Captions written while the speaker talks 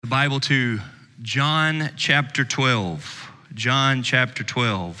Bible to John chapter 12. John chapter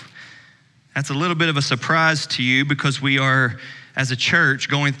 12. That's a little bit of a surprise to you because we are, as a church,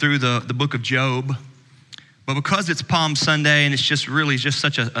 going through the book of Job. But because it's Palm Sunday and it's just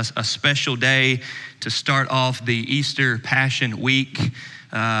such a special day to start off the Easter Passion Week,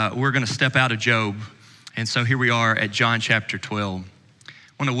 we're going to step out of Job. And so here we are at John chapter 12. I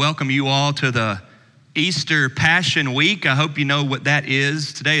want to welcome you all to the Easter Passion Week. I hope you know what that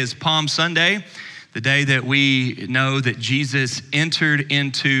is. Today is Palm Sunday, the day that we know that Jesus entered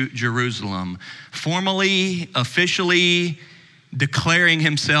into Jerusalem, formally, officially declaring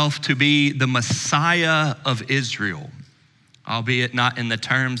himself to be the Messiah of Israel, albeit not in the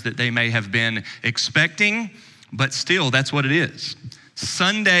terms that they may have been expecting, but still, that's what it is.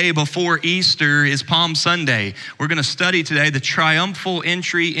 Sunday before Easter is Palm Sunday. We're going to study today the triumphal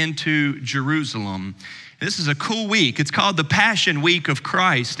entry into Jerusalem. This is a cool week. It's called the Passion Week of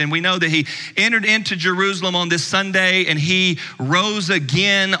Christ. And we know that he entered into Jerusalem on this Sunday and he rose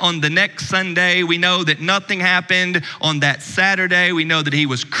again on the next Sunday. We know that nothing happened on that Saturday. We know that he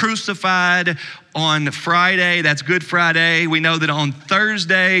was crucified on Friday. That's Good Friday. We know that on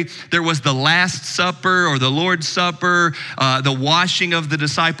Thursday, there was the Last Supper or the Lord's Supper, the washing of the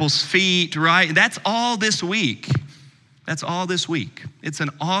disciples' feet, right? That's all this week. That's all this week. It's an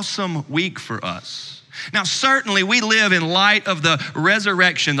awesome week for us. Now, certainly we live in light of the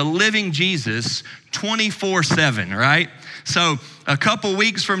resurrection, the living Jesus, 24/7, right? So a couple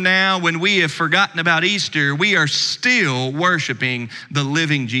weeks from now, when we have forgotten about Easter, we are still worshiping the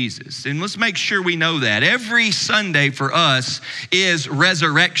living Jesus. And let's make sure we know that. Every Sunday for us is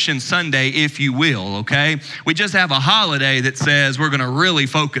Resurrection Sunday, if you will, okay? We just have a holiday that says we're gonna really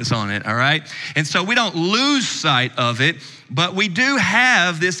focus on it, all right? And so we don't lose sight of it, but we do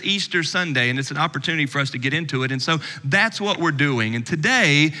have this Easter Sunday, and it's an opportunity for us to get into it. And so that's what we're doing. And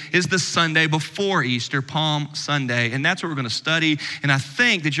today is the Sunday before Easter, Palm Sunday. And that's what we're going to study. And I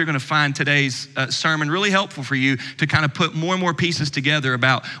think that you're going to find today's sermon really helpful for you to kind of put more and more pieces together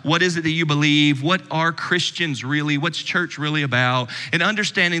about what is it that you believe, what are Christians really, what's church really about, and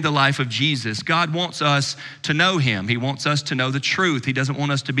understanding the life of Jesus. God wants us to know him. He wants us to know the truth. He doesn't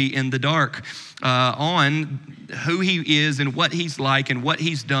want us to be in the dark on who he is and what he's like and what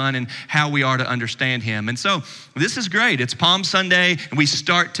he's done and how we are to understand him. And so this is great. It's Palm Sunday and we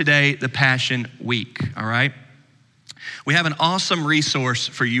start today the Passion Week, all right? We have an awesome resource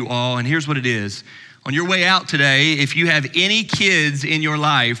for you all, and here's what it is. On your way out today, if you have any kids in your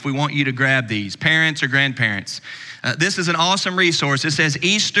life, we want you to grab these, parents or grandparents. This is an awesome resource. It says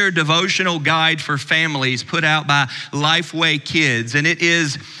Easter Devotional Guide for Families, put out by Lifeway Kids. And it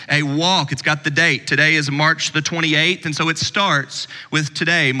is a walk. It's got the date. Today is March the 28th. And so it starts with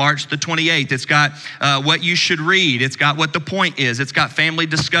today, March the 28th. It's got what you should read. It's got what the point is. It's got family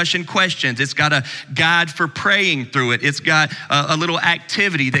discussion questions. It's got a guide for praying through it. It's got a little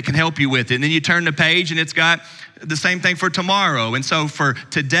activity that can help you with it. And then you turn the page and it's got the same thing for tomorrow. And so for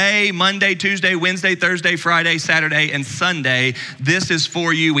today, Monday, Tuesday, Wednesday, Thursday, Friday, Saturday, and Sunday, this is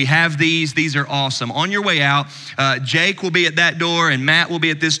for you. We have these. These are awesome. On your way out, Jake will be at that door and Matt will be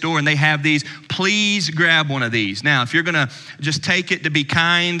at this door and they have these. Please grab one of these. Now, if you're gonna just take it to be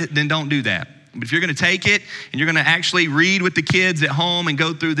kind, then don't do that. But if you're gonna take it and you're gonna actually read with the kids at home and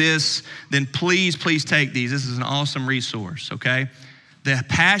go through this, then please take these. This is an awesome resource, okay? The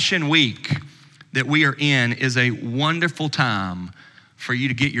Passion Week that we are in is a wonderful time for you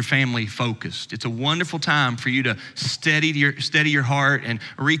to get your family focused. It's a wonderful time for you to steady your heart and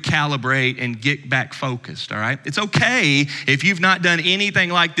recalibrate and get back focused, all right? It's okay if you've not done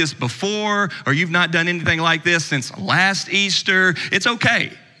anything like this before or you've not done anything like this since last Easter. It's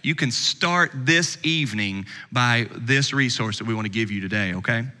okay. You can start this evening by this resource that we want to give you today,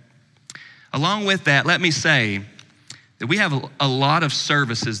 okay? Along with that, let me say that we have a lot of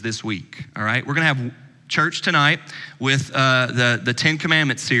services this week, all right? We're gonna have church tonight with the 10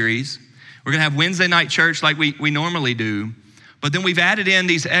 Commandments series. We're gonna have Wednesday night church like we normally do, but then we've added in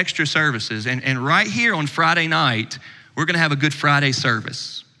these extra services. And right here on Friday night, we're gonna have a Good Friday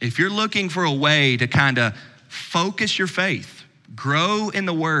service. If you're looking for a way to kind of focus your faith, grow in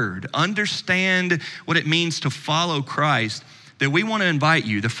the Word, understand what it means to follow Christ, that we want to invite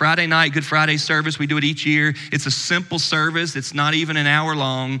you. The Friday night Good Friday service, we do it each year. It's a simple service. It's not even an hour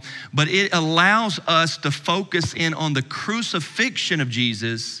long, but it allows us to focus in on the crucifixion of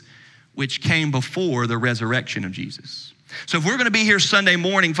Jesus, which came before the resurrection of Jesus. So if we're going to be here Sunday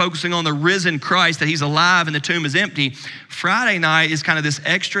morning focusing on the risen Christ, that he's alive and the tomb is empty, Friday night is kind of this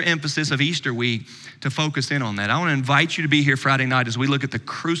extra emphasis of Easter week to focus in on that. I want to invite you to be here Friday night as we look at the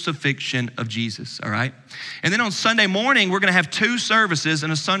crucifixion of Jesus, all right? And then on Sunday morning, we're going to have 2 services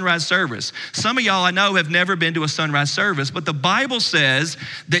and a sunrise service. Some of y'all I know have never been to a sunrise service, but the Bible says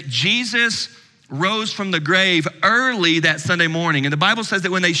that Jesus rose from the grave early that Sunday morning. And the Bible says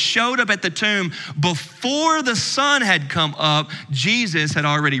that when they showed up at the tomb, before the sun had come up, Jesus had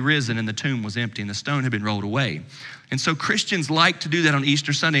already risen and the tomb was empty and the stone had been rolled away. And so Christians like to do that on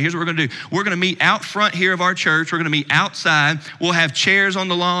Easter Sunday. Here's what we're gonna do. We're gonna meet out front here of our church. We're gonna meet outside. We'll have chairs on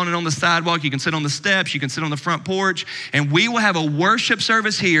the lawn and on the sidewalk. You can sit on the steps. You can sit on the front porch. And we will have a worship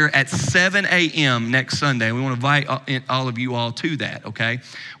service here at 7 a.m. next Sunday. We wanna invite all of you all to that, okay?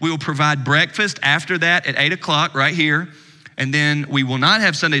 We will provide breakfast after that at 8 o'clock right here. And then we will not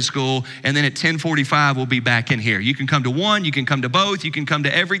have Sunday school, and then at 10:45, we'll be back in here. You can come to one, you can come to both, you can come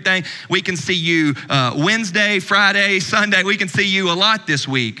to everything. We can see you Wednesday, Friday, Sunday. We can see you a lot this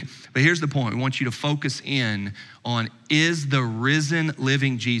week. But here's the point. We want you to focus in on, is the risen,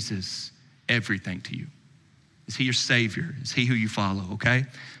 living Jesus everything to you? Is he your Savior? Is he who you follow, okay?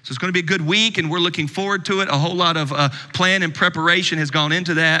 So it's going to be a good week, and we're looking forward to it. A whole lot of plan and preparation has gone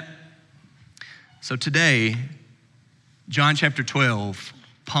into that. So today, John chapter 12,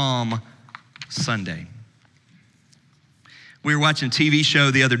 Palm Sunday. We were watching a TV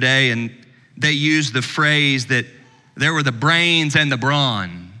show the other day, and they used the phrase that there were the brains and the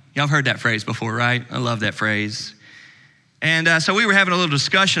brawn. Y'all have heard that phrase before, right? I love that phrase. And so we were having a little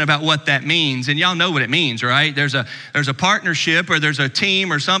discussion about what that means, and y'all know what it means, right? There's a partnership, or there's a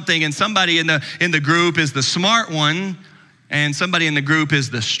team or something, and somebody in the group is the smart one, and somebody in the group is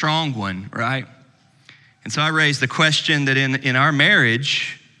the strong one, right? And so I raised the question that in our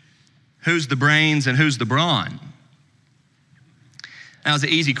marriage, who's the brains and who's the brawn? That was an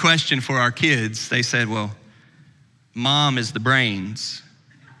easy question for our kids. They said, well, mom is the brains.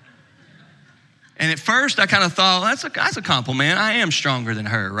 And at first I kind of thought, that's a compliment. I am stronger than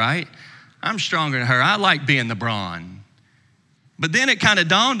her, right? I'm stronger than her. I like being the brawn. But then it kind of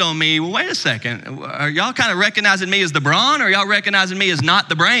dawned on me, well, wait a second. Are y'all kind of recognizing me as the brawn, or are y'all recognizing me as not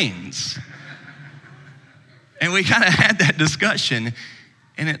the brains? And we kind of had that discussion,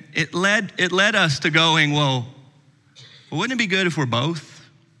 and it led us to going, well, wouldn't it be good if we're both?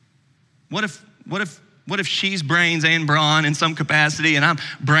 What if she's brains and brawn in some capacity, and I'm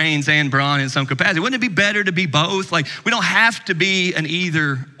brains and brawn in some capacity? Wouldn't it be better to be both? Like, we don't have to be an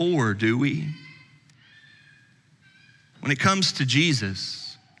either or, do we? When it comes to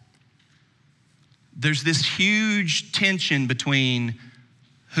Jesus, there's this huge tension between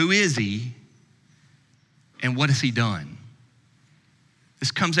who is he and what has he done? This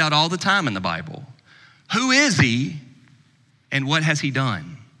comes out all the time in the Bible. Who is he and what has he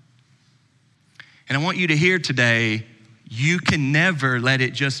done? And I want you to hear today, you can never let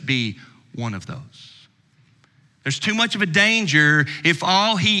it just be one of those. There's too much of a danger if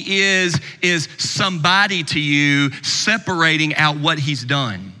all he is somebody to you, separating out what he's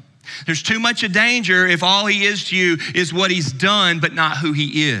done. There's too much of danger if all he is to you is what he's done, but not who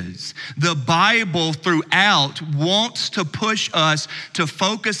he is. The Bible throughout wants to push us to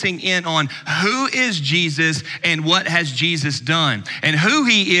focusing in on who is Jesus and what has Jesus done. And who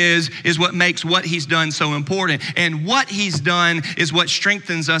he is what makes what he's done so important. And what he's done is what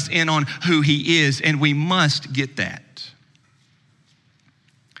strengthens us in on who he is. And we must get that.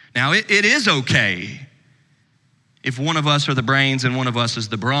 Now, it is okay if one of us are the brains and one of us is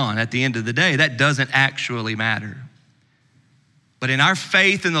the brawn. At the end of the day, that doesn't actually matter. But in our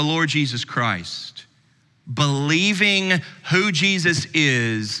faith in the Lord Jesus Christ, believing who Jesus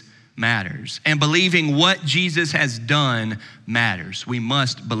is matters. And believing what Jesus has done matters. We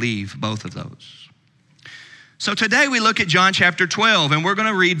must believe both of those. So today we look at John chapter 12, and we're going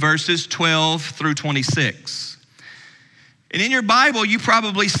to read verses 12 through 26. And in your Bible, you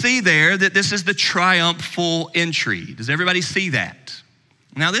probably see there that this is the triumphal entry. Does everybody see that?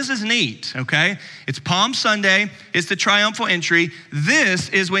 Now, this is neat, okay? It's Palm Sunday. It's the triumphal entry. This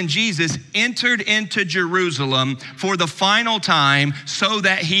is when Jesus entered into Jerusalem for the final time so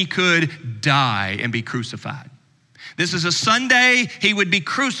that he could die and be crucified. This is a Sunday. He would be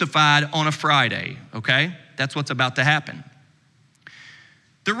crucified on a Friday, okay? That's what's about to happen.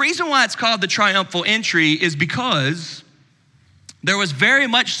 The reason why it's called the triumphal entry is because There was very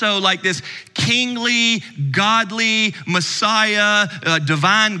much so like this kingly, godly, Messiah,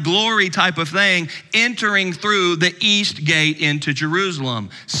 divine glory type of thing entering through the east gate into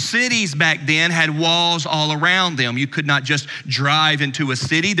Jerusalem. Cities back then had walls all around them. You could not just drive into a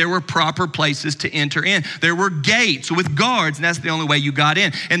city. There were proper places to enter in. There were gates with guards, and that's the only way you got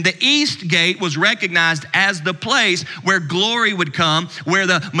in. And the east gate was recognized as the place where glory would come, where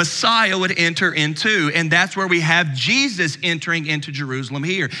the Messiah would enter into. And that's where we have Jesus entering into Jerusalem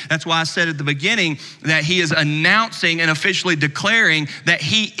here. That's why I said at the beginning that he is announcing and officially declaring that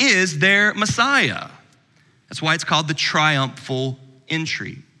he is their Messiah. That's why it's called the triumphal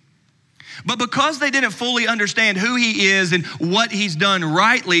entry. But because they didn't fully understand who he is and what he's done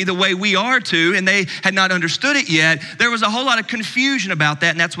rightly the way we are to, and they had not understood it yet, there was a whole lot of confusion about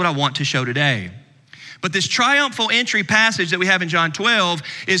that, and that's what I want to show today. But this triumphal entry passage that we have in John 12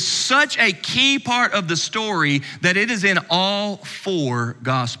 is such a key part of the story that it is in all four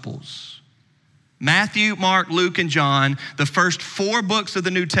Gospels. Matthew, Mark, Luke, and John, the first four books of the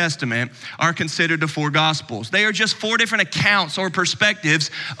New Testament, are considered the four Gospels. They are just four different accounts or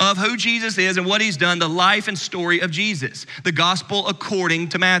perspectives of who Jesus is and what he's done, the life and story of Jesus. The Gospel according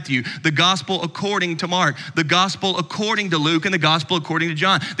to Matthew, the Gospel according to Mark, the Gospel according to Luke, and the Gospel according to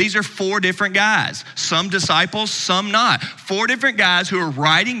John. These are four different guys, some disciples, some not. Four different guys who are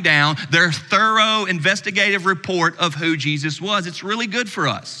writing down their thorough investigative report of who Jesus was. It's really good for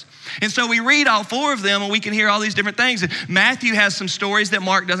us. And so we read all four of them and we can hear all these different things. And Matthew has some stories that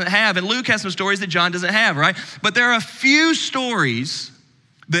Mark doesn't have, and Luke has some stories that John doesn't have, right? But there are a few stories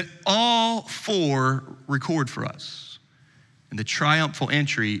that all four record for us. And the triumphal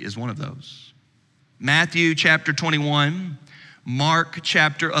entry is one of those. Matthew chapter 21, Mark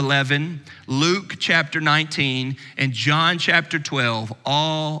chapter 11, Luke chapter 19, and John chapter 12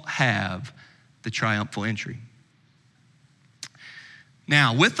 all have the triumphal entry.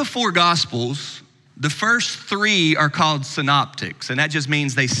 Now, with the four Gospels, the first three are called synoptics, and that just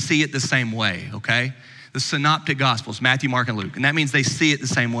means they see it the same way, okay? The synoptic Gospels, Matthew, Mark, and Luke, and that means they see it the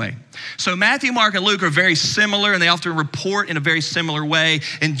same way. So Matthew, Mark, and Luke are very similar, and they often report in a very similar way,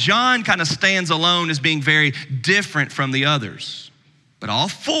 and John kind of stands alone as being very different from the others. But all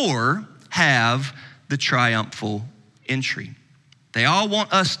four have the triumphal entry. They all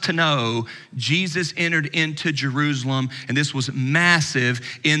want us to know Jesus entered into Jerusalem, and this was massive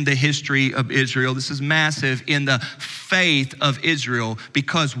in the history of Israel. This is massive in the faith of Israel,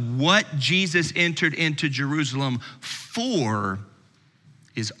 because what Jesus entered into Jerusalem for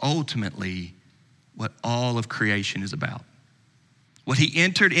is ultimately what all of creation is about. What he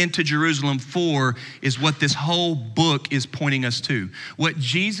entered into Jerusalem for is what this whole book is pointing us to. What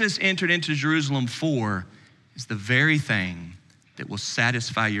Jesus entered into Jerusalem for is the very thing that will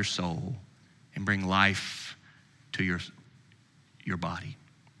satisfy your soul and bring life to your body.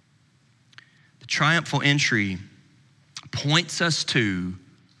 The triumphal entry points us to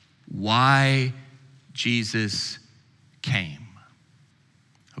why Jesus came.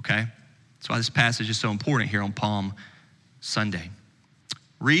 Okay? That's why this passage is so important here on Palm Sunday.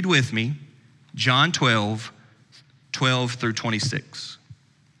 Read with me John 12, 12 through 26.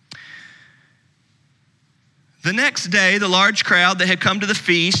 The next day, the large crowd that had come to the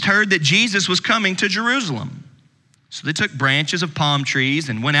feast heard that Jesus was coming to Jerusalem. So they took branches of palm trees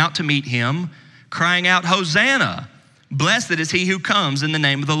and went out to meet him, crying out, "Hosanna! Blessed is he who comes in the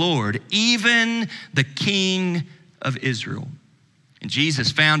name of the Lord, even the King of Israel." And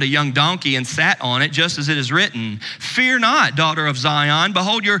Jesus found a young donkey and sat on it, just as it is written, "Fear not, daughter of Zion.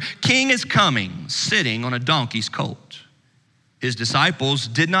 Behold, your king is coming, sitting on a donkey's colt." His disciples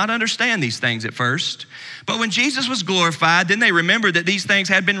did not understand these things at first. But when Jesus was glorified, then they remembered that these things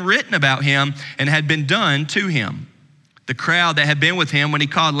had been written about him and had been done to him. The crowd that had been with him when he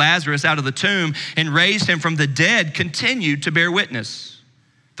called Lazarus out of the tomb and raised him from the dead continued to bear witness.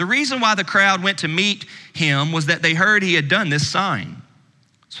 The reason why the crowd went to meet him was that they heard he had done this sign.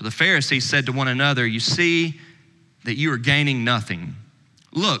 So the Pharisees said to one another, "You see that you are gaining nothing.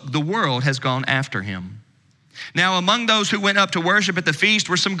 Look, the world has gone after him." Now among those who went up to worship at the feast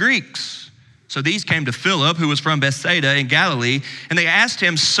were some Greeks. So these came to Philip, who was from Bethsaida in Galilee, and they asked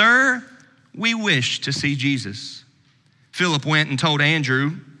him, "Sir, we wish to see Jesus." Philip went and told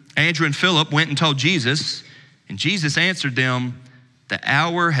Andrew. Andrew and Philip went and told Jesus, and Jesus answered them, "The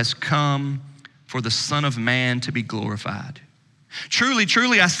hour has come for the Son of Man to be glorified. Truly,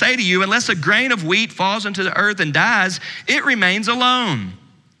 truly, I say to you, unless a grain of wheat falls into the earth and dies, it remains alone.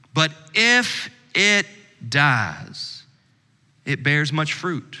 But if it dies, it bears much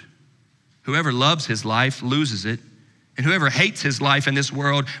fruit. Whoever loves his life loses it, and whoever hates his life in this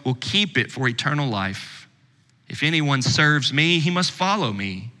world will keep it for eternal life. If anyone serves me, he must follow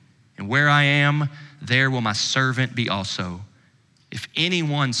me. And where I am, there will my servant be also. If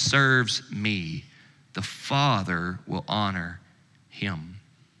anyone serves me, the Father will honor him.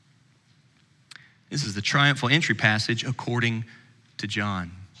 This is the triumphal entry passage according to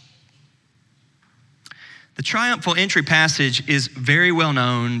John. The triumphal entry passage is very well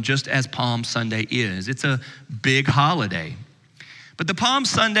known, just as Palm Sunday is. It's a big holiday. But the Palm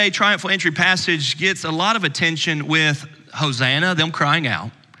Sunday triumphal entry passage gets a lot of attention with Hosanna, them crying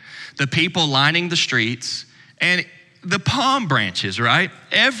out, the people lining the streets, and the palm branches, right?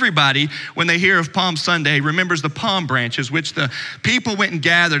 Everybody, when they hear of Palm Sunday, remembers the palm branches, which the people went and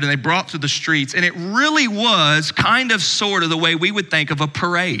gathered and they brought to the streets. And it really was kind of sort of the way we would think of a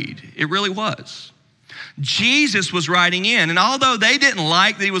parade. It really was. Jesus was riding in, and although they didn't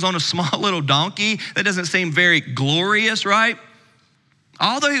like that he was on a small little donkey, that doesn't seem very glorious, right?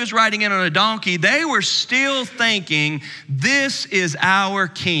 Although he was riding in on a donkey, they were still thinking, this is our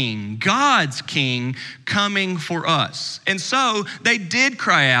king, God's king coming for us. And so they did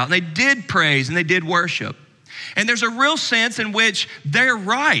cry out, and they did praise, and they did worship. And there's a real sense in which they're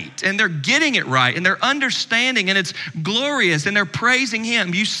right, and they're getting it right, and they're understanding, and it's glorious, and they're praising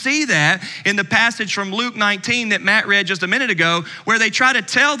him. You see that in the passage from Luke 19 that Matt read just a minute ago, where they try to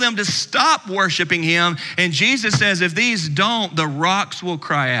tell them to stop worshiping him, and Jesus says, if these don't, the rocks will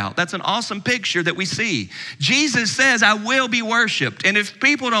cry out. That's an awesome picture that we see. Jesus says, I will be worshiped, and if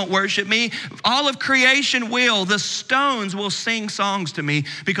people don't worship me, all of creation will. The stones will sing songs to me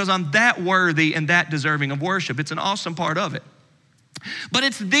because I'm that worthy and that deserving of worship. It's an awesome part of it. But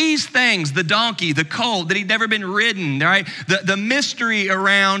it's these things, the donkey, the colt, that he'd never been ridden, right? The mystery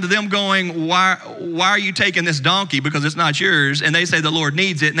around them going, why are you taking this donkey? Because it's not yours. And they say the Lord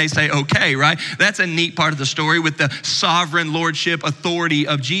needs it, and they say, okay, right? That's a neat part of the story with the sovereign lordship authority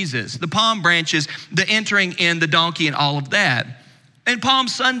of Jesus. The palm branches, the entering in the donkey and all of that. And Palm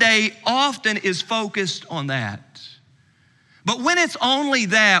Sunday often is focused on that. But when it's only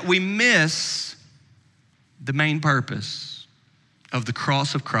that, we miss the main purpose of the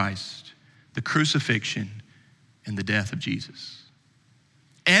cross of Christ, the crucifixion, and the death of Jesus.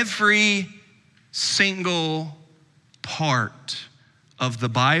 Every single part of the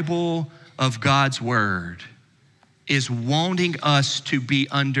Bible, of God's word, is wanting us to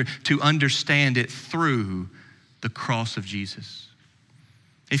understand it through the cross of Jesus.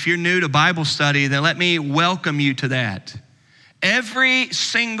 If you're new to Bible study, then let me welcome you to that. Every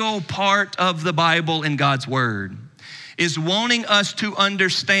single part of the Bible in God's word is wanting us to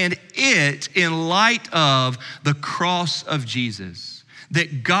understand it in light of the cross of Jesus,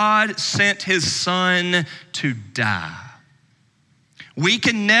 that God sent his son to die. We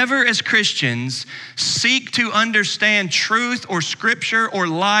can never, as Christians, seek to understand truth or scripture or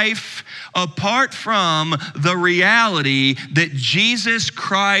life apart from the reality that Jesus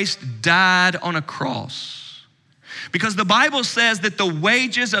Christ died on a cross. Because the Bible says that the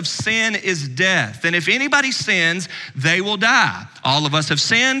wages of sin is death. And if anybody sins, they will die. All of us have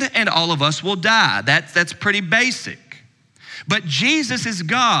sinned and all of us will die. That's pretty basic. But Jesus is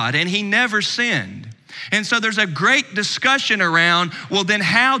God and he never sinned. And so there's a great discussion around, well, then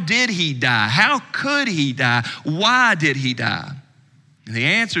how did he die? How could he die? Why did he die? And the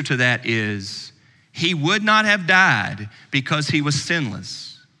answer to that is he would not have died because he was sinless.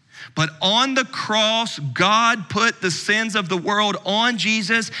 But on the cross, God put the sins of the world on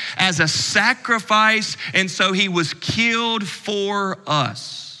Jesus as a sacrifice, and so he was killed for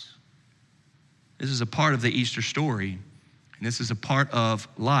us. This is a part of the Easter story, and this is a part of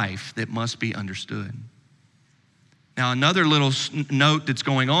life that must be understood. Now, another little note that's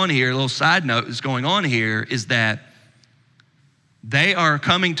going on here, a little side note that's going on here, is that they are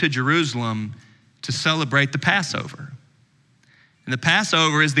coming to Jerusalem to celebrate the Passover. And the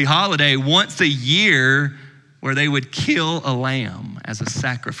Passover is the holiday once a year where they would kill a lamb as a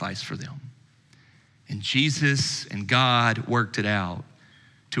sacrifice for them. And Jesus and God worked it out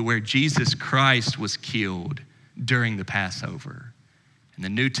to where Jesus Christ was killed during the Passover. And the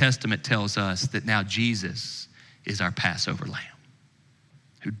New Testament tells us that now Jesus is our Passover lamb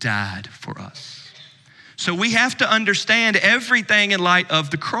who died for us. So we have to understand everything in light of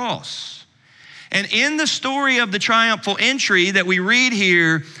the cross. And in the story of the triumphal entry that we read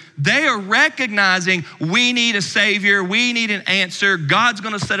here, they are recognizing we need a savior, we need an answer, God's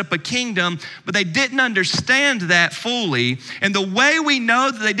gonna set up a kingdom, but they didn't understand that fully. And the way we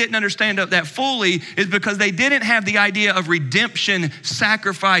know that they didn't understand that fully is because they didn't have the idea of redemption,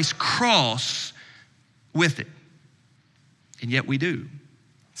 sacrifice, cross with it. And yet we do.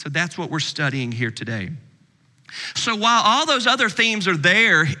 So that's what we're studying here today. So while all those other themes are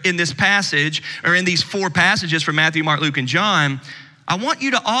there in this passage, or in these 4 passages from Matthew, Mark, Luke, and John, I want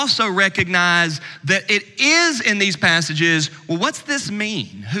you to also recognize that it is in these passages, well, what's this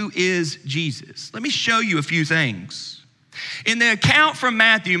mean? Who is Jesus? Let me show you a few things. In the account from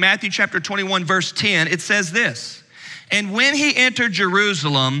Matthew chapter 21, verse 10, it says this: "And when he entered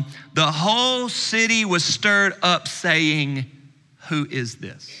Jerusalem, the whole city was stirred up, saying, 'Who is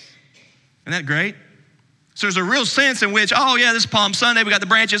this?'" Isn't that great? So there's a real sense in which, oh yeah, this is Palm Sunday, we got the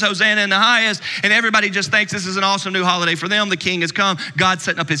branches, Hosanna in the highest, and everybody just thinks this is an awesome new holiday for them. The king has come, God's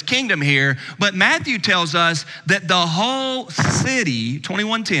setting up his kingdom here. But Matthew tells us that the whole city,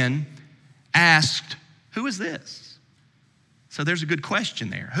 21:10, asked, "Who is this?" So there's a good question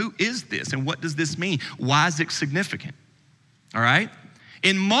there. Who is this, and what does this mean? Why is it significant? All right?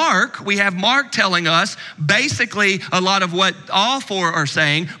 In Mark, we have Mark telling us basically a lot of what all 4 are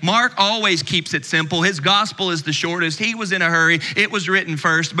saying. Mark always keeps it simple. His gospel is the shortest. He was in a hurry. It was written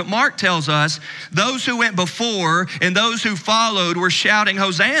first. But Mark tells us those who went before and those who followed were shouting,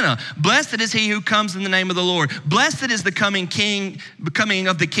 "Hosanna! Blessed is he who comes in the name of the Lord. Blessed is the coming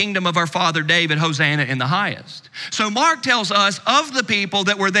of the kingdom of our father David. Hosanna in the highest." So Mark tells us of the people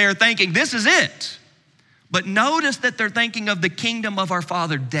that were there thinking, this is it. But notice that they're thinking of the kingdom of our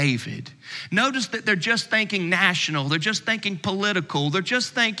father David. Notice that they're just thinking national. They're just thinking political. They're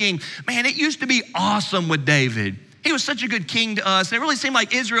just thinking, man, it used to be awesome with David. He was such a good king to us. And it really seemed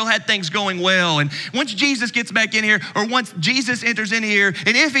like Israel had things going well. And once Jesus gets back in here, or once Jesus enters in here,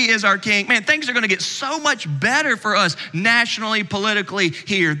 and if he is our king, man, things are going to get so much better for us nationally, politically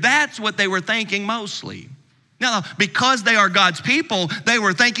here. That's what they were thinking mostly. Now, because they are God's people, they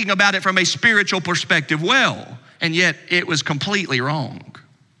were thinking about it from a spiritual perspective well, and yet it was completely wrong.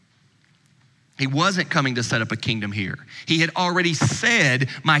 He wasn't coming to set up a kingdom here. He had already said,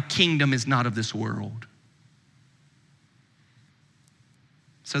 "My kingdom is not of this world."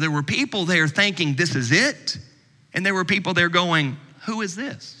 So there were people there thinking, this is it, and there were people there going, "Who is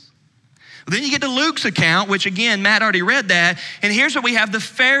this?" Then you get to Luke's account, which again, Matt already read that. And here's what we have the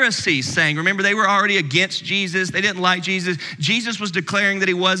Pharisees saying. Remember, they were already against Jesus. They didn't like Jesus. Jesus was declaring that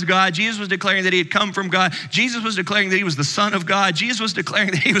he was God. Jesus was declaring that he had come from God. Jesus was declaring that he was the Son of God. Jesus was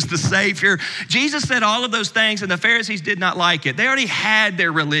declaring that he was the Savior. Jesus said all of those things, and the Pharisees did not like it. They already had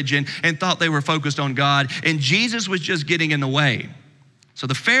their religion and thought they were focused on God, and Jesus was just getting in the way. So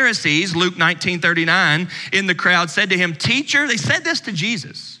the Pharisees, Luke 19:39, in the crowd said to him, "Teacher," they said this to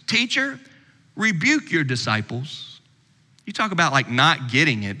Jesus, "Teacher, rebuke your disciples." You talk about like not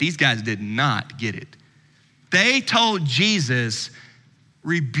getting it. These guys did not get it. They told Jesus,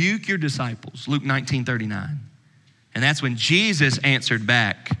 "Rebuke your disciples," Luke 19:39. And that's when Jesus answered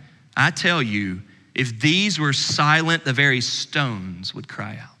back, "I tell you, if these were silent, the very stones would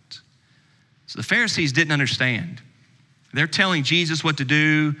cry out." So the Pharisees didn't understand. They're telling Jesus what to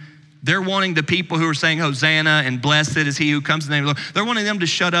do. They're wanting the people who are saying Hosanna and blessed is he who comes in the name of the Lord. They're wanting them to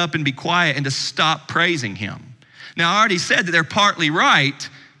shut up and be quiet and to stop praising him. Now, I already said that they're partly right.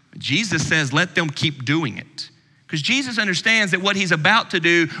 Jesus says, let them keep doing it. Because Jesus understands that what he's about to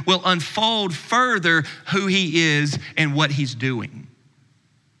do will unfold further who he is and what he's doing.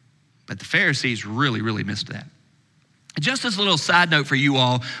 But the Pharisees really, really missed that. Just as a little side note for you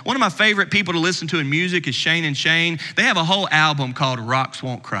all, one of my favorite people to listen to in music is Shane and Shane. They have a whole album called Rocks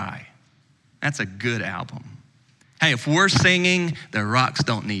Won't Cry. That's a good album. Hey, if we're singing, the rocks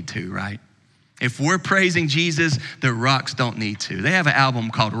don't need to, right? If we're praising Jesus, the rocks don't need to. They have an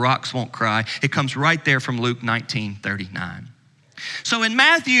album called Rocks Won't Cry. It comes right there from Luke 19:39. So in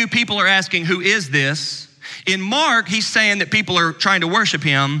Matthew, people are asking, who is this? In Mark, he's saying that people are trying to worship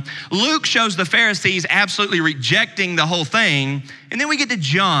him. Luke shows the Pharisees absolutely rejecting the whole thing. And then we get to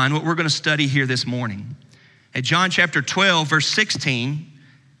John, what we're going to study here this morning. At John chapter 12, verse 16,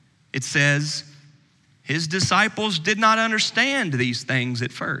 it says, his disciples did not understand these things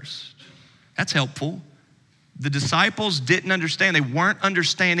at first. That's helpful. The disciples didn't understand. They weren't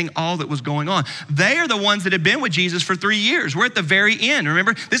understanding all that was going on. They are the ones that have been with Jesus for 3 years. We're at the very end.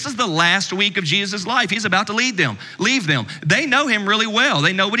 Remember, this is the last week of Jesus' life. He's about to leave them. They know him really well.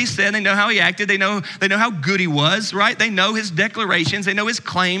 They know what he said. They know how he acted. They know how good he was, right? They know his declarations. They know his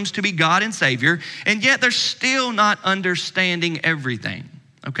claims to be God and Savior. And yet they're still not understanding everything,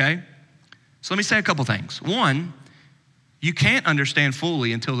 okay? So let me say a couple things. One, you can't understand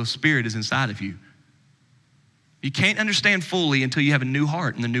fully until the Spirit is inside of you. You can't understand fully until you have a new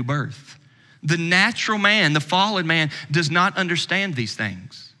heart and the new birth. The natural man, the fallen man, does not understand these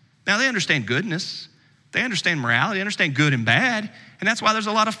things. Now, they understand goodness. They understand morality. They understand good and bad. And that's why there's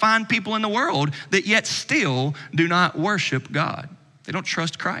a lot of fine people in the world that yet still do not worship God. They don't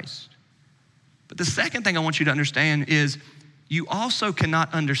trust Christ. But the second thing I want you to understand is you also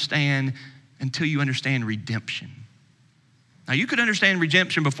cannot understand until you understand redemption. Now, you could understand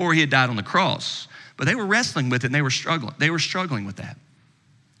redemption before he had died on the cross, but they were wrestling with it and they were struggling. They were struggling with that.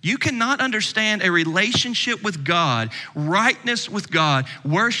 You cannot understand a relationship with God, rightness with God,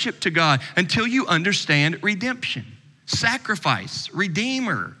 worship to God, until you understand redemption, sacrifice,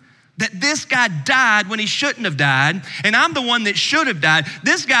 redeemer. That this guy died when he shouldn't have died, and I'm the one that should have died.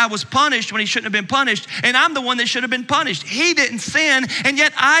 This guy was punished when he shouldn't have been punished, and I'm the one that should have been punished. He didn't sin, and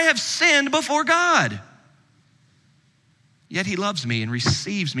yet I have sinned before God. Yet he loves me and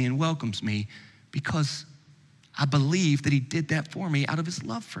receives me and welcomes me because I believe that he did that for me out of his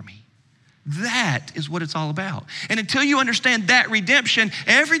love for me. That is what it's all about. And until you understand that redemption,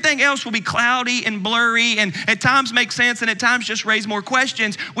 everything else will be cloudy and blurry and at times make sense and at times just raise more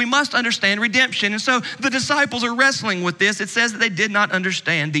questions. We must understand redemption. And so the disciples are wrestling with this. It says that they did not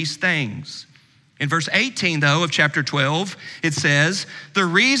understand these things. In verse 18, though, of chapter 12, it says, the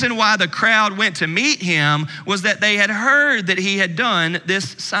reason why the crowd went to meet him was that they had heard that he had done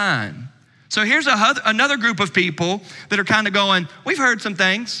this sign. So here's another group of people that are kind of going, we've heard some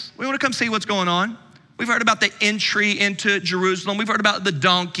things. We want to come see what's going on. We've heard about the entry into Jerusalem. We've heard about the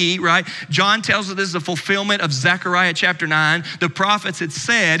donkey, right? John tells us this is a fulfillment of Zechariah chapter 9. The prophets had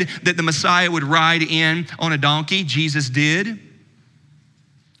said that the Messiah would ride in on a donkey. Jesus did.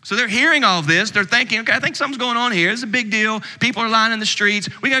 So they're hearing all of this. They're thinking, okay, I think something's going on here. It's a big deal. People are lining the streets.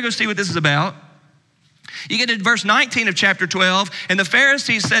 We got to go see what this is about. You get to verse 19 of chapter 12, and the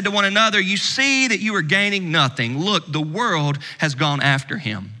Pharisees said to one another, you see that you are gaining nothing. Look, the world has gone after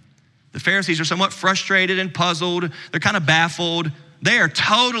him. The Pharisees are somewhat frustrated and puzzled. They're kind of baffled. They are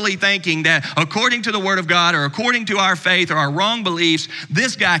totally thinking that according to the word of God or according to our faith or our wrong beliefs,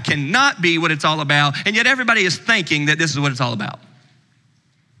 this guy cannot be what it's all about. And yet everybody is thinking that this is what it's all about.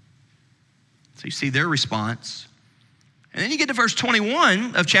 So you see their response. And then you get to verse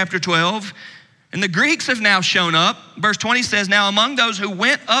 21 of chapter 12, and the Greeks have now shown up. Verse 20 says, now among those who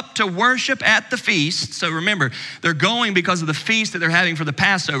went up to worship at the feast, so remember, they're going because of the feast that they're having for the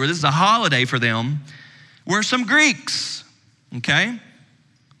Passover. This is a holiday for them, were some Greeks, okay?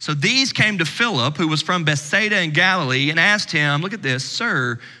 So these came to Philip, who was from Bethsaida in Galilee, and asked him, look at this,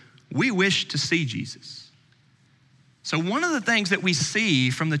 sir, we wish to see Jesus. So one of the things that we see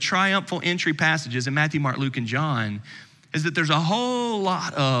from the triumphal entry passages in Matthew, Mark, Luke, and John is that there's a whole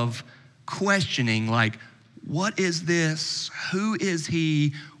lot of questioning, like, what is this? Who is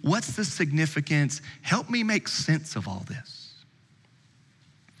he? What's the significance? Help me make sense of all this.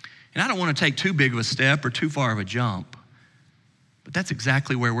 And I don't want to take too big of a step or too far of a jump, but that's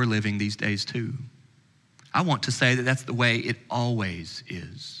exactly where we're living these days too. I want to say that that's the way it always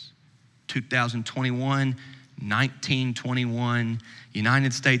is. 2021, 1921,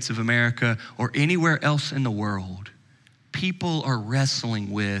 United States of America, or anywhere else in the world, people are wrestling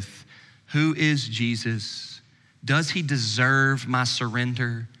with, who is Jesus? Does he deserve my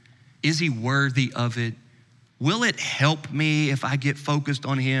surrender? Is he worthy of it? Will it help me if I get focused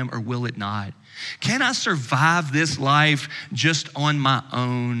on him, or will it not? Can I survive this life just on my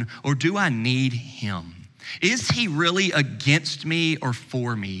own, or do I need him? Is he really against me or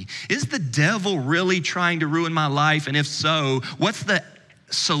for me? Is the devil really trying to ruin my life? And if so, what's the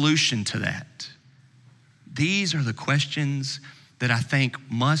solution to that? These are the questions that I think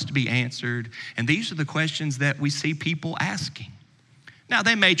must be answered. And these are the questions that we see people asking. Now,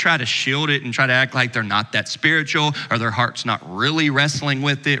 they may try to shield it and try to act like they're not that spiritual or their heart's not really wrestling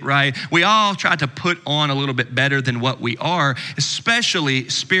with it, right? We all try to put on a little bit better than what we are, especially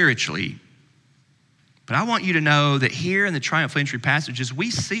spiritually. But I want you to know that here in the triumphal entry passages,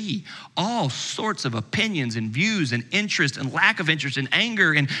 we see all sorts of opinions and views and interest and lack of interest and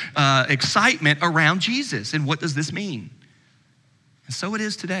anger and excitement around Jesus. And what does this mean? And so it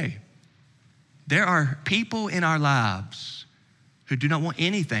is today. There are people in our lives who do not want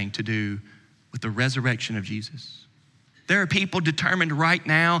anything to do with the resurrection of Jesus. There are people determined right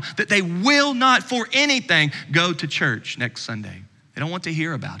now that they will not for anything go to church next Sunday. They don't want to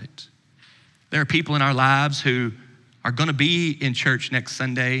hear about it. There are people in our lives who are going to be in church next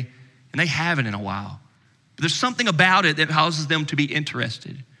Sunday, and they haven't in a while. But there's something about it that causes them to be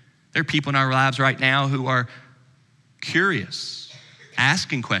interested. There are people in our lives right now who are curious,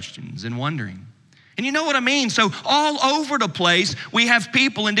 asking questions and wondering. And you know what I mean? So all over the place, we have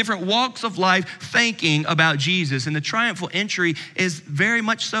people in different walks of life thinking about Jesus, and the triumphal entry is very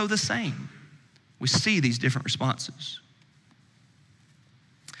much so the same. We see these different responses.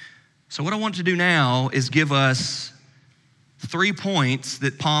 So what I want to do now is give us 3 points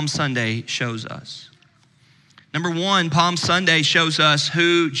that Palm Sunday shows us. Number one, Palm Sunday shows us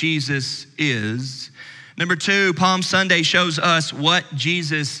who Jesus is. Number two, Palm Sunday shows us what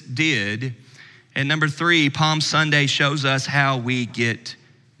Jesus did. And number three, Palm Sunday shows us how we get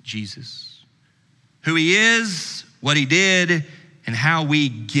Jesus. Who he is, what he did, and how we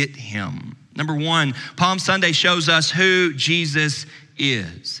get him. Number one, Palm Sunday shows us who Jesus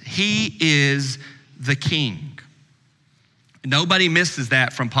is. He is the King. Nobody misses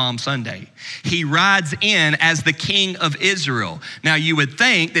that from Palm Sunday. He rides in as the King of Israel. Now, you would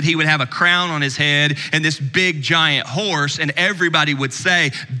think that he would have a crown on his head and this big giant horse, and everybody would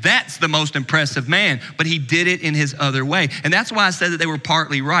say, that's the most impressive man. But he did it in his other way. And that's why I said that they were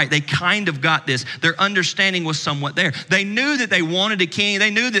partly right. They kind of got this. Their understanding was somewhat there. They knew that they wanted a king.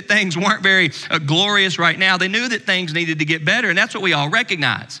 They knew that things weren't very glorious right now. They knew that things needed to get better, and that's what we all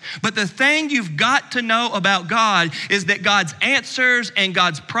recognize. But the thing you've got to know about God is that God's answers and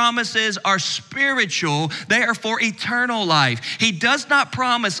God's promises are spiritual. They are for eternal life. He does not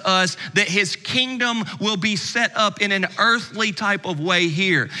promise us that his kingdom will be set up in an earthly type of way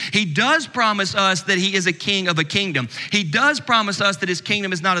here. He does promise us that he is a king of a kingdom. He does promise us that his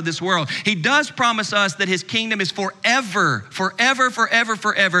kingdom is not of this world. He does promise us that his kingdom is forever, forever, forever,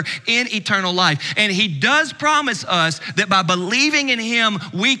 forever in eternal life. And he does promise us that by believing in him,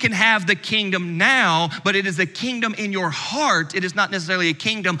 we can have the kingdom now, but it is a kingdom in your heart. It is not necessarily a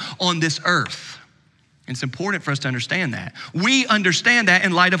kingdom on this earth. And it's important for us to understand that. We understand that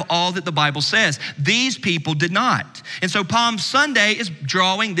in light of all that the Bible says. These people did not. And so Palm Sunday is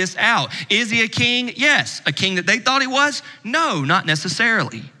drawing this out. Is he a king? Yes. A king that they thought he was? No, not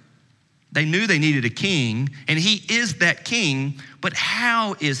necessarily. They knew they needed a king, and he is that king, but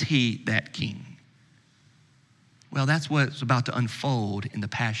how is he that king? Well, that's what's about to unfold in the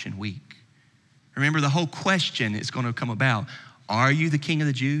Passion Week. Remember, the whole question is going to come about, are you the king of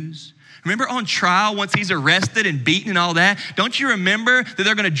the Jews? Remember on trial, once he's arrested and beaten and all that, don't you remember that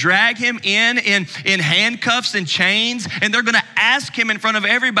they're going to drag him in handcuffs and chains, and they're going to ask him in front of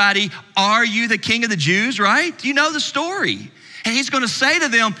everybody, are you the king of the Jews, right? You know the story. And he's going to say to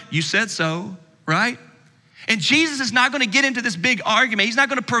them, you said so, right? And Jesus is not going to get into this big argument. He's not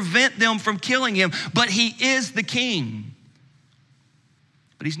going to prevent them from killing him, but he is the king.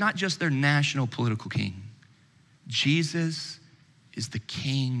 But he's not just their national political king. Jesus is the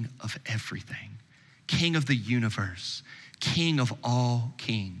king of everything, king of the universe, king of all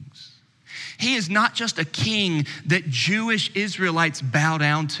kings. He is not just a king that Jewish Israelites bow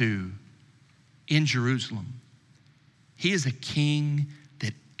down to in Jerusalem. He is a king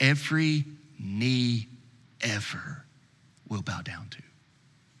that every knee ever will bow down to.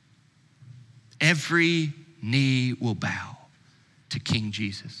 Every knee will bow to King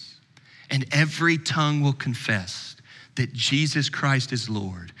Jesus. And every tongue will confess that Jesus Christ is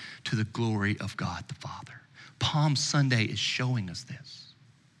Lord to the glory of God the Father. Palm Sunday is showing us this.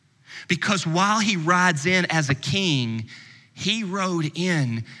 Because while he rides in as a king, he rode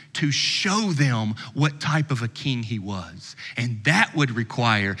in to show them what type of a king he was. And that would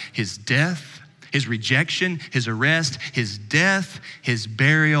require his death, his rejection, his arrest, his death, his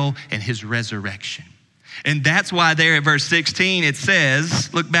burial, and his resurrection. And that's why there at verse 16, it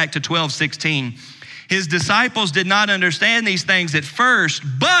says, look back to 12:16, his disciples did not understand these things at first,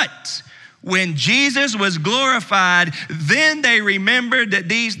 but when Jesus was glorified, then they remembered that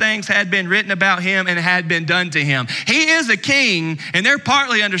these things had been written about him and had been done to him. He is a king, and they're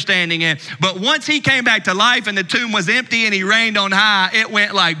partly understanding it, but once he came back to life and the tomb was empty and he reigned on high, it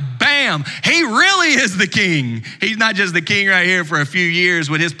went like, bam, he really is the king. He's not just the king right here for a few years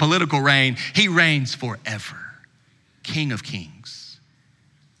with his political reign. He reigns forever, King of kings.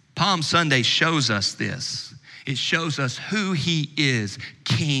 Palm Sunday shows us this. It shows us who he is,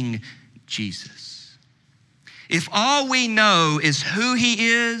 King Jesus. If all we know is who he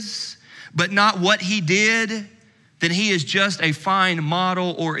is, but not what he did, then he is just a fine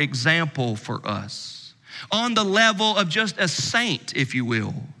model or example for us. On the level of just a saint, if you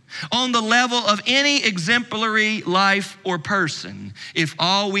will. On the level of any exemplary life or person, if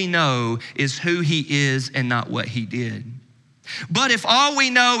all we know is who he is and not what he did. But if all we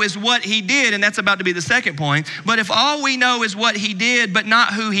know is what he did, and that's about to be the second point, but if all we know is what he did but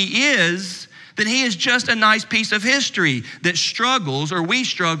not who he is, then he is just a nice piece of history that struggles, or we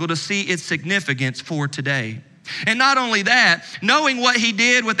struggle to see its significance for today. And not only that, knowing what he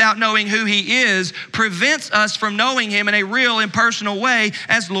did without knowing who he is prevents us from knowing him in a real and personal way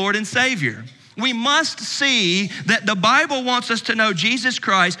as Lord and Savior. We must see that the Bible wants us to know Jesus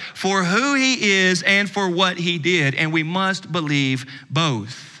Christ for who he is and for what he did, and we must believe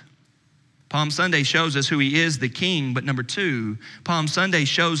both. Palm Sunday shows us who he is, the king. But number two, Palm Sunday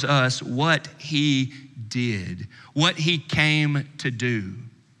shows us what he did, what he came to do.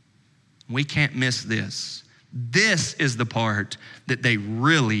 We can't miss this. This is the part that they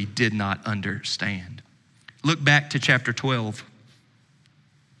really did not understand. Look back to chapter 12.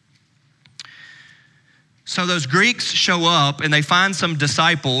 So those Greeks show up and they find some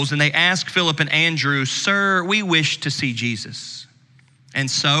disciples and they ask Philip and Andrew, "Sir, we wish to see Jesus." And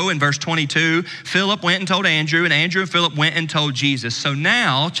so in verse 22, Philip went and told Andrew, and Andrew and Philip went and told Jesus. So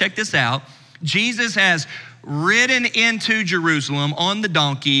now, check this out. Jesus has ridden into Jerusalem on the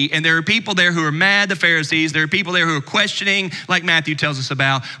donkey, and there are people there who are mad, the Pharisees. There are people there who are questioning, like Matthew tells us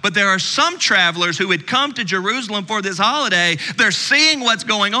about. But there are some travelers who had come to Jerusalem for this holiday. They're seeing what's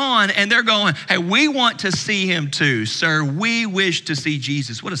going on, and they're going, "Hey, we want to see him too. Sir, we wish to see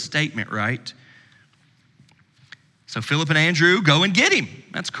Jesus." What a statement, right? So Philip and Andrew go and get him.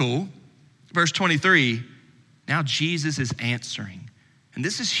 That's cool. Verse 23, now Jesus is answering. And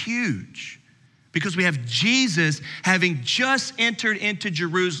this is huge because we have Jesus having just entered into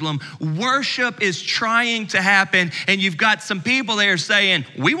Jerusalem. Worship is trying to happen, and you've got some people there saying,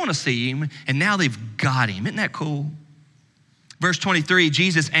 "We want to see him," and now they've got him. Isn't that cool? Verse 23,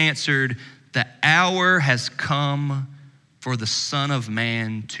 Jesus answered, "The hour has come for the Son of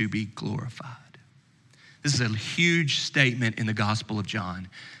Man to be glorified." This is a huge statement in the Gospel of John.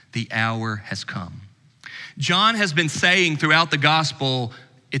 The hour has come. John has been saying throughout the gospel,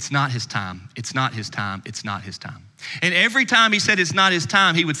 it's not his time, it's not his time, it's not his time. And every time he said it's not his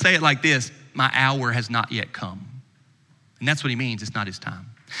time, he would say it like this: "My hour has not yet come." And that's what he means, it's not his time.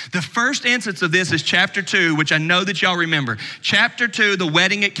 The first instance of this is chapter 2, which I know that y'all remember. Chapter 2, the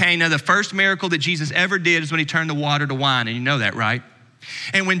wedding at Cana, the first miracle that Jesus ever did is when he turned the water to wine. And you know that, right?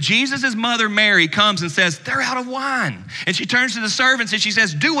 And when Jesus' mother Mary comes and says, "They're out of wine," and she turns to the servants and she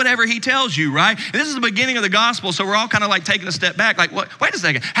says, "Do whatever he tells you," right? And this is the beginning of the gospel, so we're all kind of like taking a step back, like, what? Wait a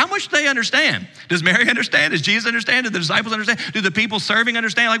second, how much do they understand? Does Mary understand? Does Jesus understand? Do the disciples understand? Do the people serving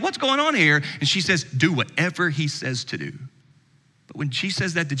understand? Like, what's going on here? And she says, "Do whatever he says to do." But when she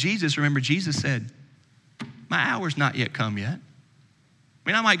says that to Jesus, remember Jesus said, "My hour's not yet come yet. I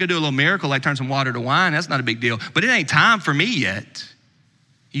mean, I might go do a little miracle like turn some water to wine, that's not a big deal, but it ain't time for me yet."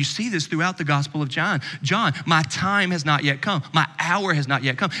 You see this throughout the Gospel of John. John, my time has not yet come. My hour has not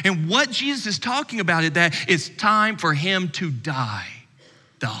yet come. And what Jesus is talking about is that it's time for him to die.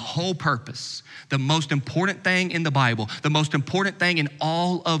 The whole purpose, the most important thing in the Bible, the most important thing in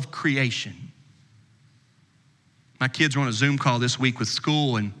all of creation. My kids were on a Zoom call this week with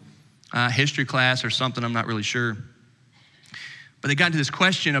school and history class or something, I'm not really sure. But they got into this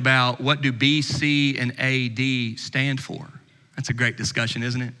question about what do BC and AD stand for. That's a great discussion,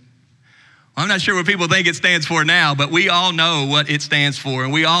 isn't it? I'm not sure what people think it stands for now, but we all know what it stands for,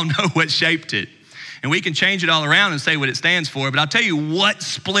 and we all know what shaped it. And we can change it all around and say what it stands for, but I'll tell you what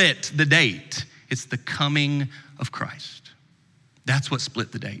split the date. It's the coming of Christ. That's what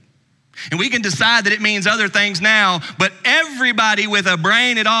split the date. And we can decide that it means other things now, but everybody with a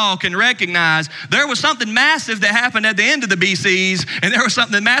brain at all can recognize there was something massive that happened at the end of the BCs, and there was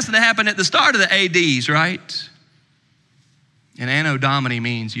something massive that happened at the start of the ADs, right? And Anno Domini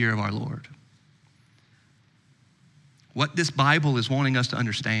means year of our Lord. What this Bible is wanting us to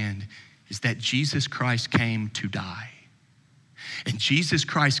understand is that Jesus Christ came to die. And Jesus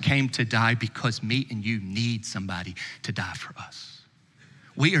Christ came to die because me and you need somebody to die for us.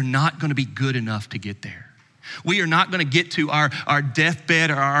 We are not going to be good enough to get there. We are not going to get to our deathbed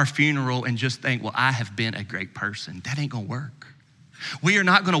or our funeral and just think, well, I have been a great person. That ain't going to work. We are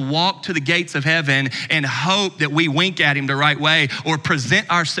not going to walk to the gates of heaven and hope that we wink at him the right way or present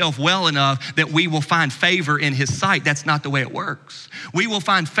ourselves well enough that we will find favor in his sight. That's not the way it works. We will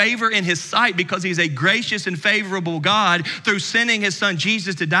find favor in his sight because he's a gracious and favorable God through sending his son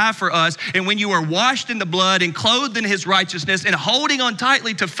Jesus to die for us. And when you are washed in the blood and clothed in his righteousness and holding on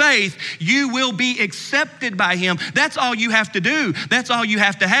tightly to faith, you will be accepted by him. That's all you have to do. That's all you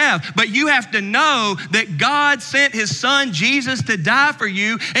have to have. But you have to know that God sent his son Jesus to die for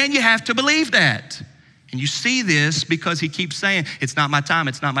you, and you have to believe that. And you see this because he keeps saying, it's not my time,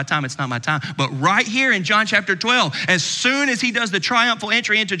 it's not my time, it's not my time. But right here in John chapter 12, as soon as he does the triumphal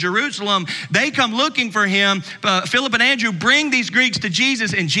entry into Jerusalem, they come looking for him. Philip and Andrew bring these Greeks to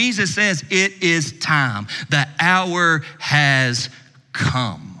Jesus, and Jesus says, it is time. The hour has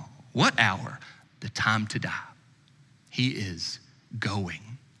come. What hour? The time to die. He is going.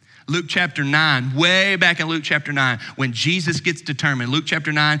 Luke chapter 9, way back in Luke chapter 9, when Jesus gets determined, Luke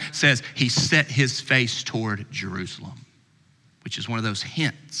chapter 9 says he set his face toward Jerusalem, which is one of those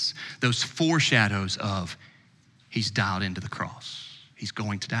hints, those foreshadows of he's dialed into the cross. He's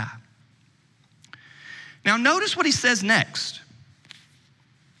going to die. Now notice what he says next.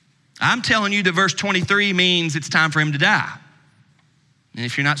 I'm telling you that verse 23 means it's time for him to die. And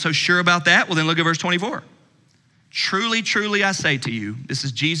if you're not so sure about that, well then look at verse 24. Truly, truly, I say to you, this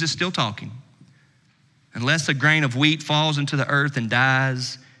is Jesus still talking, unless a grain of wheat falls into the earth and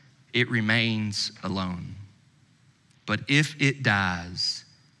dies, it remains alone. But if it dies,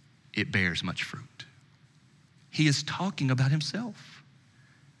 it bears much fruit. He is talking about himself.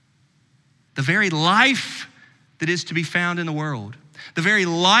 The very life that is to be found in the world, the very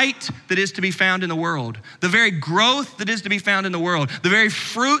light that is to be found in the world, the very growth that is to be found in the world, the very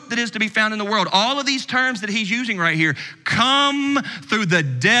fruit that is to be found in the world, all of these terms that he's using right here come through the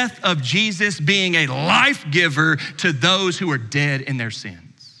death of Jesus being a life giver to those who are dead in their sins.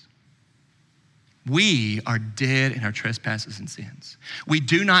 We are dead in our trespasses and sins. We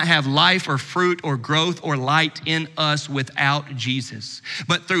do not have life or fruit or growth or light in us without Jesus.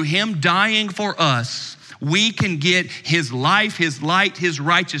 But through him dying for us, we can get his life, his light, his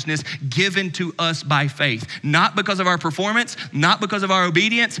righteousness given to us by faith. Not because of our performance, not because of our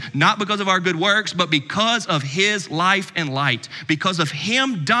obedience, not because of our good works, but because of his life and light. Because of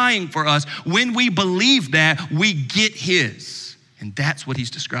him dying for us, when we believe that, we get his. And that's what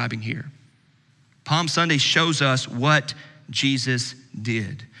he's describing here. Palm Sunday shows us what Jesus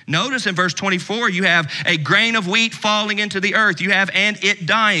did. Notice in verse 24, you have a grain of wheat falling into the earth. You have and it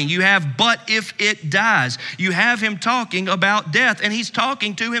dying. You have but if it dies. You have him talking about death, and he's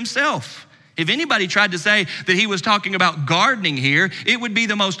talking to himself. If anybody tried to say that he was talking about gardening here, it would be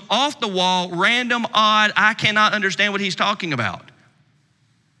the most off-the-wall, random, odd, I cannot understand what he's talking about.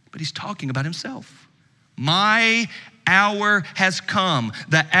 But he's talking about himself. My hour has come.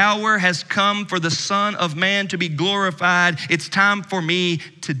 The hour has come for the Son of Man to be glorified. It's time for me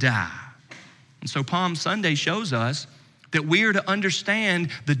to die. And so Palm Sunday shows us that we are to understand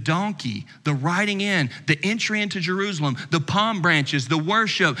the donkey, the riding in, the entry into Jerusalem, the palm branches, the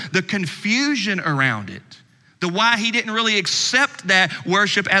worship, the confusion around it, the why he didn't really accept that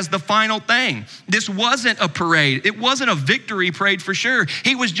worship as the final thing. This wasn't a parade. It wasn't a victory parade for sure.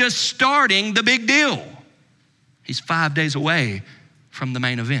 He was just starting the big deal. He's 5 days away from the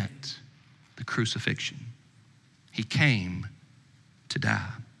main event, the crucifixion. He came to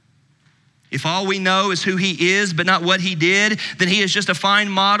die. If all we know is who he is, but not what he did, then he is just a fine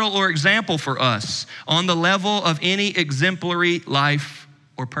model or example for us on the level of any exemplary life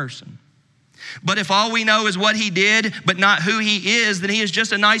or person. But if all we know is what he did, but not who he is, then he is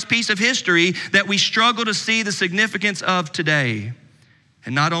just a nice piece of history that we struggle to see the significance of today.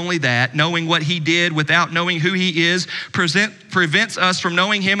 And not only that, knowing what he did without knowing who he is prevents us from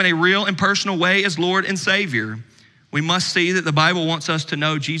knowing him in a real and personal way as Lord and Savior. We must see that the Bible wants us to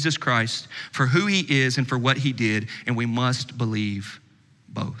know Jesus Christ for who he is and for what he did, and we must believe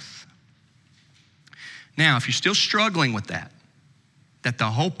both. Now, if you're still struggling with that the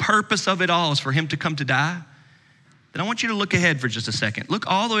whole purpose of it all is for him to come to die, then I want you to look ahead for just a second. Look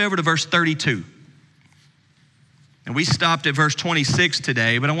all the way over to verse 32. And we stopped at verse 26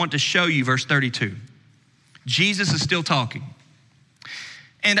 today, but I want to show you verse 32. Jesus is still talking.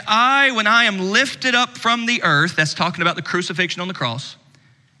 And I, when I am lifted up from the earth, that's talking about the crucifixion on the cross.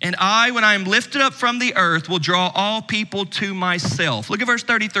 And I, when I am lifted up from the earth, will draw all people to myself. Look at verse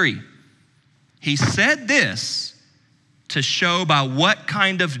 33. He said this to show by what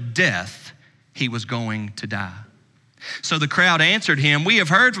kind of death he was going to die. So the crowd answered him, we have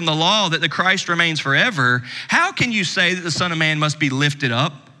heard from the law that the Christ remains forever. How can you say that the Son of Man must be lifted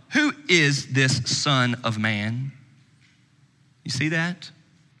up? Who is this Son of Man? You see that?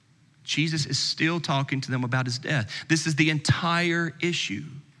 Jesus is still talking to them about his death. This is the entire issue.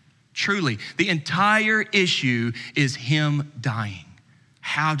 Truly, the entire issue is him dying.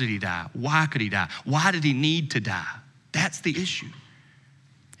 How did he die? Why could he die? Why did he need to die? That's the issue.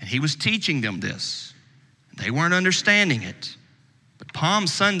 And he was teaching them this. They weren't understanding it. But Palm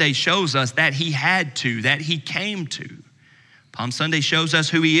Sunday shows us that he had to, that he came to. Palm Sunday shows us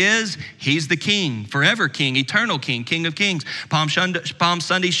who he is. He's the King, forever King, eternal King, King of Kings. Palm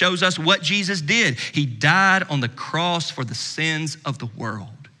Sunday shows us what Jesus did. He died on the cross for the sins of the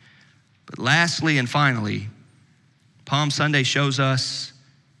world. But lastly and finally, Palm Sunday shows us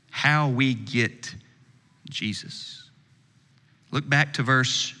how we get Jesus. Look back to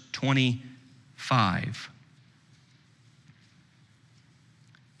verse 25.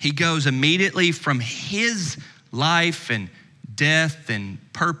 He goes immediately from his life and death and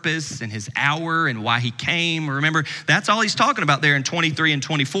purpose and his hour and why he came. Remember, that's all he's talking about there in 23 and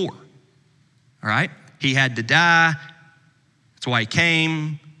 24. All right? He had to die. That's why he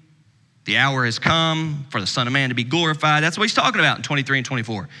came. The hour has come for the Son of Man to be glorified. That's what he's talking about in 23 and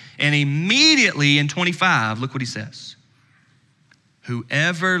 24. And immediately in 25, look what he says.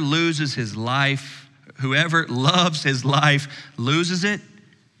 Whoever loves his life loses it.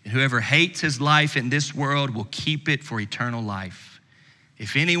 And whoever hates his life in this world will keep it for eternal life.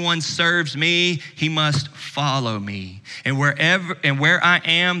 If anyone serves me, he must follow me. And where I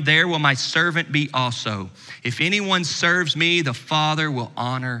am, there will my servant be also. If anyone serves me, the Father will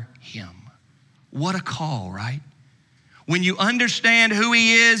honor him. What a call, right? When you understand who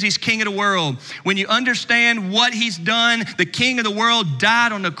he is, he's king of the world. When you understand what he's done, the king of the world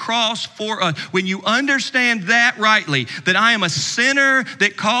died on the cross for us. When you understand that rightly, that I am a sinner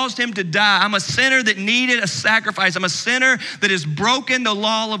that caused him to die. I'm a sinner that needed a sacrifice. I'm a sinner that has broken the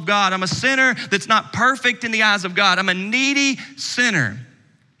law of God. I'm a sinner that's not perfect in the eyes of God. I'm a needy sinner.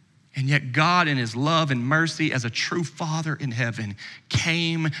 And yet God, in his love and mercy as a true Father in heaven,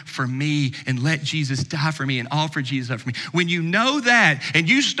 came for me and let Jesus die for me and offer Jesus up for me. When you know that and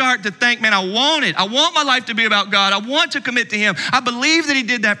you start to think, man, I want it. I want my life to be about God. I want to commit to him. I believe that he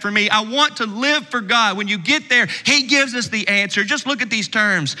did that for me. I want to live for God. When you get there, he gives us the answer. Just look at these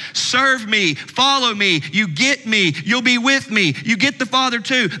terms. Serve me, follow me, you get me, you'll be with me. You get the Father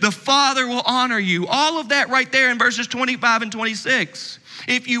too. The Father will honor you. All of that right there in verses 25 and 26.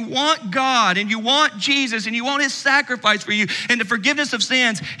 If you want God and you want Jesus and you want his sacrifice for you and the forgiveness of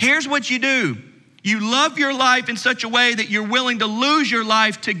sins, here's what you do. You love your life in such a way that you're willing to lose your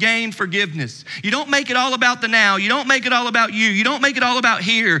life to gain forgiveness. You don't make it all about the now. You don't make it all about you. You don't make it all about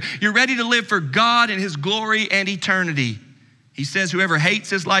here. You're ready to live for God and his glory and eternity. He says, whoever hates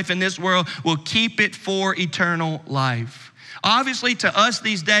his life in this world will keep it for eternal life. Obviously, to us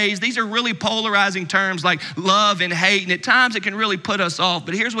these days, these are really polarizing terms like love and hate, and at times it can really put us off.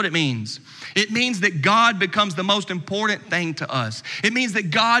 But here's what it means. It means that God becomes the most important thing to us. It means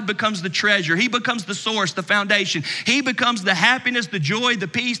that God becomes the treasure. He becomes the source, the foundation. He becomes the happiness, the joy, the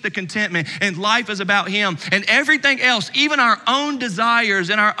peace, the contentment, and life is about him. And everything else, even our own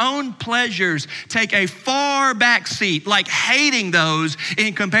desires and our own pleasures, take a far back seat, like hating those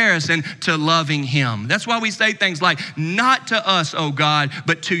in comparison to loving him. That's why we say things like, not to us, O God,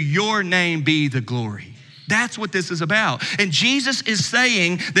 but to your name be the glory. That's what this is about. And Jesus is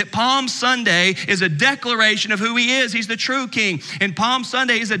saying that Palm Sunday is a declaration of who he is. He's the true king. And Palm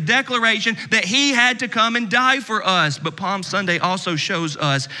Sunday is a declaration that he had to come and die for us. But Palm Sunday also shows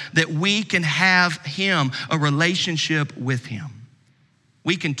us that we can have him, a relationship with him.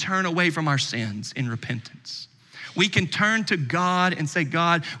 We can turn away from our sins in repentance. We can turn to God and say,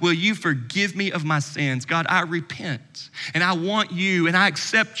 God, will you forgive me of my sins? God, I repent and I want you and I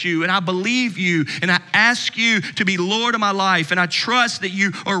accept you and I believe you and I ask you to be Lord of my life and I trust that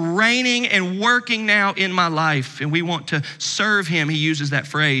you are reigning and working now in my life and we want to serve him. He uses that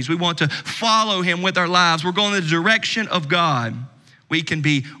phrase. We want to follow him with our lives. We're going in the direction of God. We can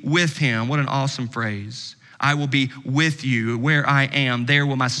be with him. What an awesome phrase. I will be with you where I am. There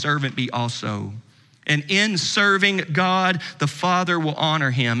will my servant be also. And in serving God, the Father will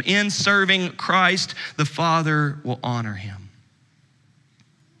honor him. In serving Christ, the Father will honor him.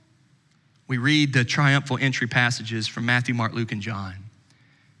 We read the triumphal entry passages from Matthew, Mark, Luke, and John.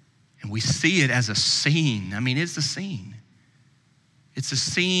 And we see it as a scene. I mean, it's a scene. It's a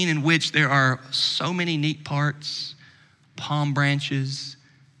scene in which there are so many neat parts, palm branches,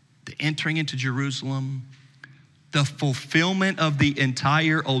 the entering into Jerusalem, the fulfillment of the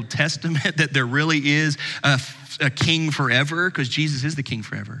entire Old Testament, that there really is a king forever, because Jesus is the king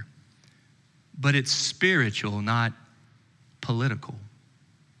forever. But it's spiritual, not political.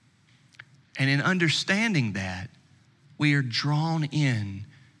 And in understanding that, we are drawn in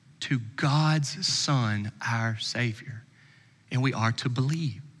to God's Son, our Savior. And we are to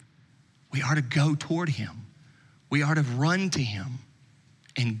believe. We are to go toward him. We are to run to him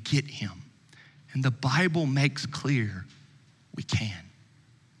and get him. And the Bible makes clear we can.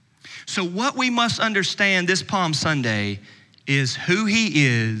 So what we must understand this Palm Sunday is who he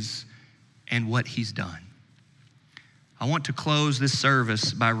is and what he's done. I want to close this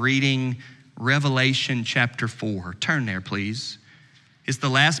service by reading Revelation chapter 4. Turn there, please. It's the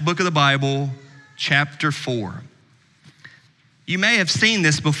last book of the Bible, chapter 4. You may have seen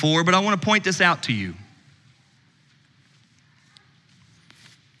this before, but I want to point this out to you.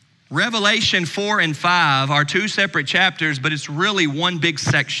 Revelation 4 and 5 are two separate chapters, but it's really one big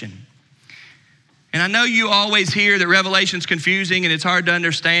section. And I know you always hear that Revelation's confusing and it's hard to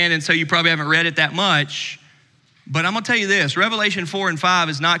understand, and so you probably haven't read it that much. But I'm gonna tell you this, Revelation 4 and 5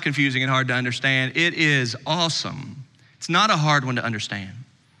 is not confusing and hard to understand. It is awesome. It's not a hard one to understand.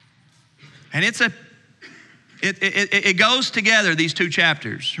 And it's It goes together, these two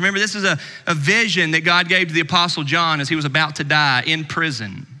chapters. Remember, this is a vision that God gave to the Apostle John as he was about to die in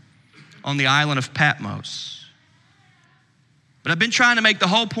prison on the island of Patmos. But I've been trying to make the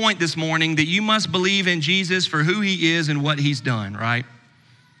whole point this morning that you must believe in Jesus for who he is and what he's done, right?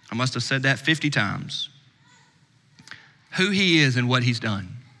 I must have said that 50 times. Who he is and what he's done.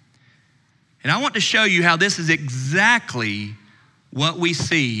 And I want to show you how this is exactly what we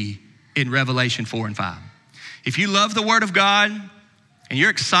see in Revelation 4 and 5. If you love the Word of God and you're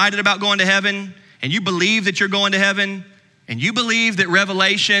excited about going to heaven and you believe that you're going to heaven and you believe that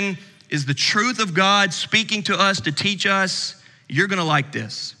Revelation is the truth of God speaking to us to teach us, you're gonna like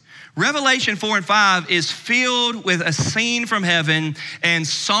this. Revelation 4 and 5 is filled with a scene from heaven and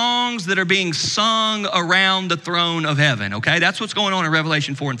songs that are being sung around the throne of heaven, okay? That's what's going on in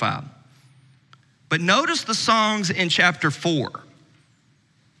Revelation 4 and 5. But notice the songs in chapter 4,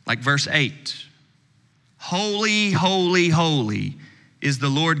 like verse 8. Holy, holy, holy is the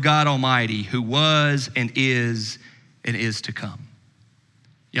Lord God Almighty, who was and is to come.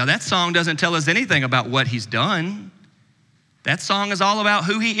 Yeah, that song doesn't tell us anything about what he's done. That song is all about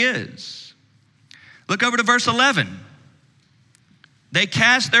who he is. Look over to verse 11. They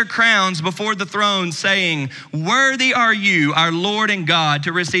cast their crowns before the throne, saying, worthy are you, our Lord and God,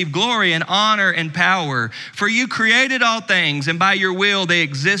 to receive glory and honor and power. For you created all things, and by your will they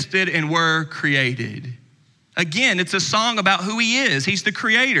existed and were created. Again, it's a song about who he is. He's the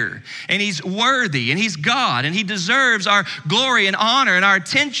creator, and he's worthy, and he's God, and he deserves our glory and honor and our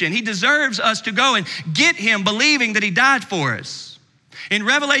attention. He deserves us to go and get him, believing that he died for us. In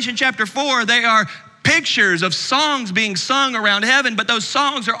Revelation chapter 4, they are pictures of songs being sung around heaven, but those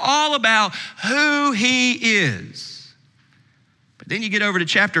songs are all about who he is. But then you get over to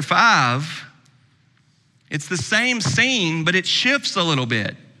chapter 5, it's the same scene, but it shifts a little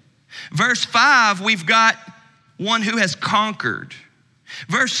bit. Verse 5, we've got one who has conquered.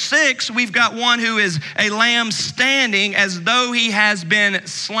 Verse 6, we've got one who is a lamb standing as though he has been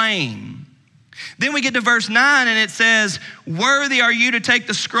slain. Then we get to verse 9 and it says, worthy are you to take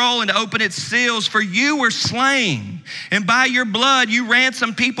the scroll and to open its seals, for you were slain, and by your blood you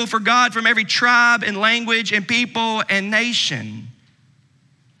ransomed people for God from every tribe and language and people and nation.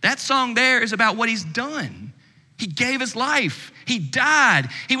 That song there is about what he's done. He gave his life. He died.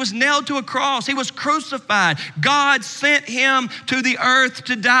 He was nailed to a cross. He was crucified. God sent him to the earth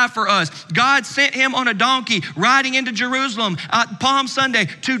to die for us. God sent him on a donkey riding into Jerusalem Palm Sunday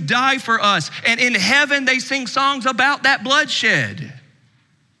to die for us. And in heaven, they sing songs about that bloodshed.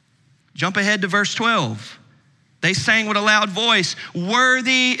 Jump ahead to verse 12. They sang with a loud voice,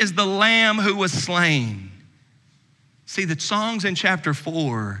 worthy is the Lamb who was slain. See, the songs in chapter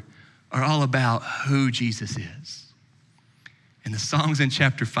 4 are all about who Jesus is. And the songs in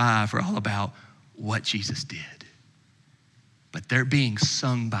chapter 5 are all about what Jesus did. But they're being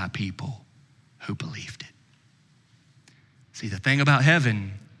sung by people who believed it. See, the thing about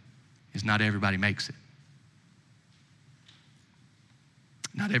heaven is not everybody makes it.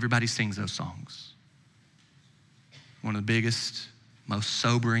 Not everybody sings those songs. One of the biggest, most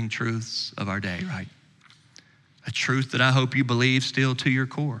sobering truths of our day, right? A truth that I hope you believe still to your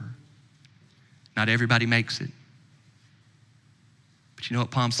core. Not everybody makes it. But you know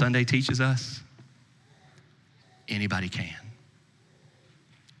what Palm Sunday teaches us? Anybody can.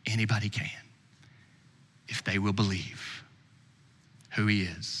 Anybody can. If they will believe who he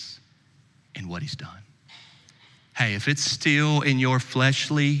is and what he's done. Hey, if it's still in your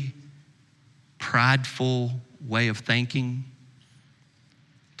fleshly, prideful way of thinking,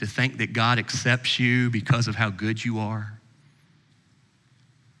 to think that God accepts you because of how good you are,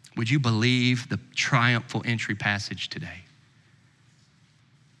 would you believe the triumphal entry passage today?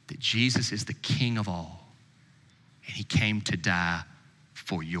 That Jesus is the King of all, and he came to die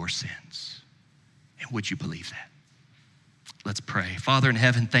for your sins. And would you believe that? Let's pray. Father in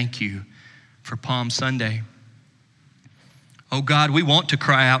heaven, thank you for Palm Sunday. Oh God, we want to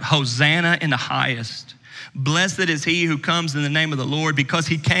cry out, Hosanna in the highest. Blessed is he who comes in the name of the Lord, because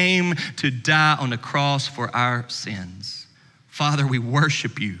he came to die on the cross for our sins. Father, we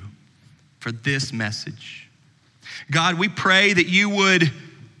worship you for this message. God, we pray that you would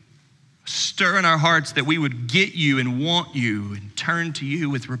stir in our hearts, that we would get you and want you and turn to you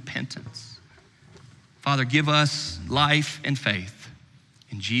with repentance. Father, give us life and faith.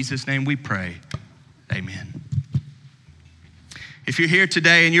 In Jesus' name we pray, amen. If you're here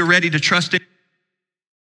today and you're ready to trust in